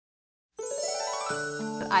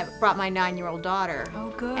I brought my 9-year-old daughter.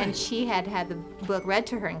 Oh, good. And she had had the book read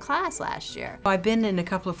to her in class last year. I've been in a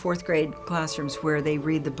couple of 4th grade classrooms where they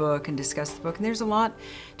read the book and discuss the book, and there's a lot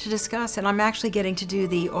to discuss, and I'm actually getting to do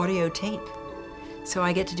the audio tape. So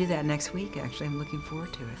I get to do that next week, actually. I'm looking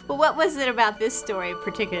forward to it. Well, what was it about this story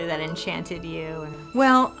particularly that enchanted you?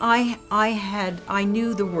 Well, I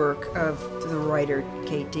knew the work of the writer,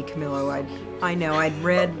 Kate DiCamillo. I'd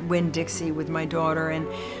read Winn-Dixie with my daughter, and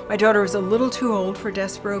my daughter was a little too old for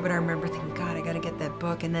Despereaux, but I remember thinking, God, I gotta get that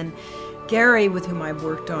book. And then Gary, with whom I've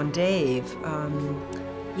worked on Dave,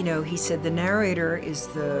 you know, he said the narrator is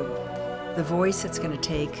the voice that's gonna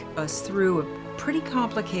take us through a pretty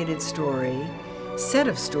complicated set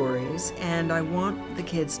of stories, and I want the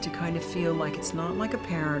kids to kind of feel like it's not like a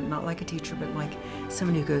parent, not like a teacher, but like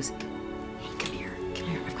someone who goes, hey, come here,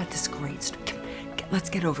 I've got this great story, let's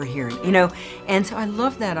get over here, you know? And so I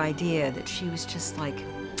love that idea that she was just like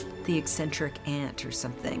the eccentric aunt or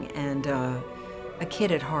something, and a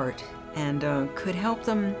kid at heart, and could help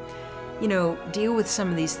them, you know, deal with some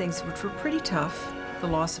of these things which were pretty tough, the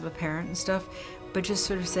loss of a parent and stuff, but just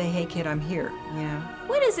sort of say, hey kid, I'm here, you know?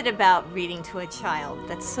 What is it about reading to a child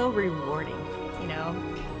that's so rewarding, you know?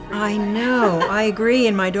 I know, I agree,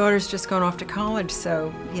 and my daughter's just gone off to college,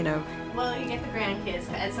 so, you know. Well, you get the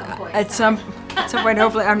grandkids at some point. At some point,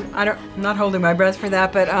 hopefully, I'm not holding my breath for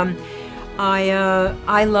that, but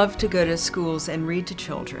I love to go to schools and read to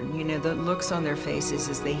children, you know, the looks on their faces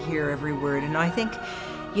as they hear every word, and I think,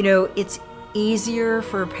 you know, it's easier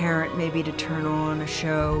for a parent maybe to turn on a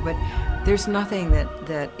show, but there's nothing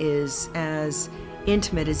that is as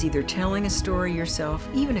intimate as either telling a story yourself,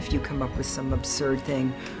 even if you come up with some absurd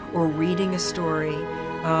thing, or reading a story.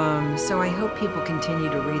 So I hope people continue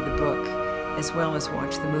to read the book as well as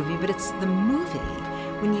watch the movie, but it's the movie.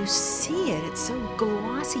 When you see it, it's so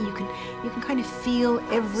glossy, you can kind of feel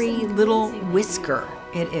every little whisker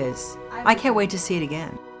it is. I can't wait to see it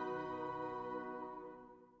again.